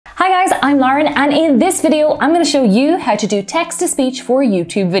Hi guys, I'm Lauren, and in this video I'm going to show you how to do text-to-speech for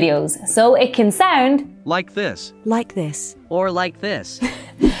YouTube videos. So it can sound like this, like this, or like this.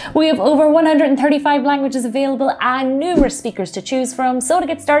 We have over 135 languages available and numerous speakers to choose from. So to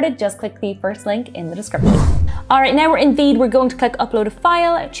get started, just click the first link in the description. Alright, now we're in feed, we're going to click upload a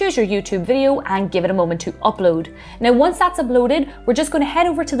file, choose your YouTube video and give it a moment to upload. Now once that's uploaded, we're just going to head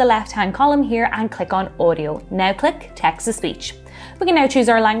over to the left hand column here and click on audio. Now click text to speech. We can now choose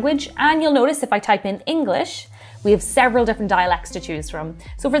our language, and you'll notice if I type in English, we have several different dialects to choose from.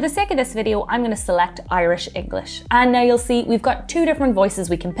 So for the sake of this video, I'm going to select Irish English. And now you'll see we've got two different voices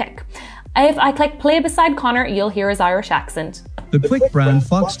we can pick. If I click play beside Connor, you'll hear his Irish accent. The quick brown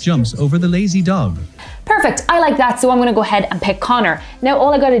fox jumps over the lazy dog. Perfect, I like that, so I'm going to go ahead and pick Connor. Now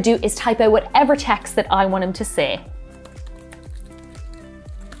all I got to do is type out whatever text that I want him to say.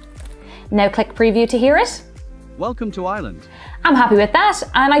 Now click preview to hear it. Welcome to Ireland. I'm happy with that,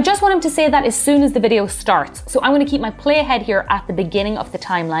 and I just want him to say that as soon as the video starts. So I'm going to keep my playhead here at the beginning of the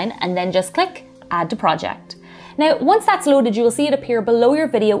timeline and then just click add to project. Now once that's loaded, you will see it appear below your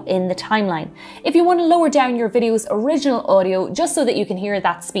video in the timeline. If you want to lower down your video's original audio just so that you can hear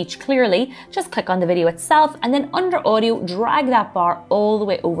that speech clearly, just click on the video itself and then under audio drag that bar all the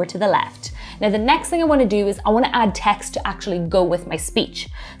way over to the left. Now the next thing I want to do is I want to add text to actually go with my speech.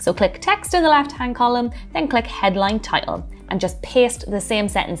 So click text in the left hand column, then click headline title and just paste the same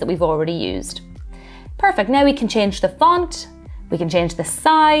sentence that we've already used. Perfect, now we can change the font, we can change the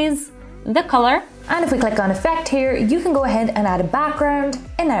size, the color, and if we click on effect here, you can go ahead and add a background,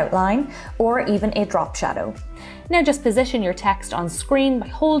 an outline, or even a drop shadow. Now just position your text on screen by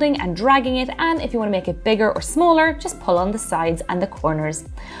holding and dragging it, and if you want to make it bigger or smaller, just pull on the sides and the corners.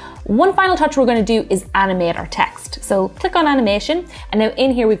 One final touch we're going to do is animate our text. So click on animation, and now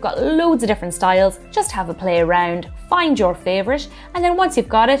in here we've got loads of different styles. Just have a play around, find your favorite, and then once you've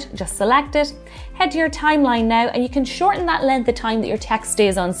got it, just select it. Head to your timeline now, and you can shorten that length of time that your text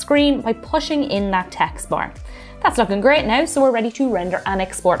stays on screen by pushing in that text bar. That's looking great now, so we're ready to render and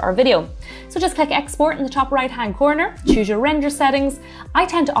export our video. So just click export in the top right hand corner, choose your render settings. I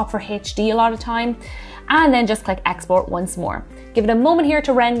tend to opt for HD a lot of time, and then just click export once more. Give it a moment here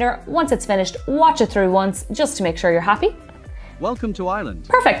to render. Once it's finished, watch it through once just to make sure you're happy. Welcome to Ireland.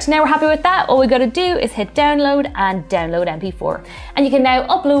 Perfect, now we're happy with that. All we got to do is hit download and download MP4. And you can now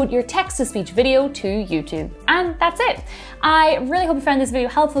upload your text-to-speech video to YouTube. And that's it. I really hope you found this video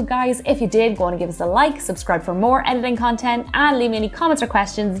helpful, guys. If you did, go on and give us a like, subscribe for more editing content, and leave me any comments or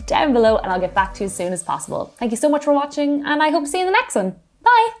questions down below, and I'll get back to you as soon as possible. Thank you so much for watching, and I hope to see you in the next one.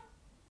 Bye!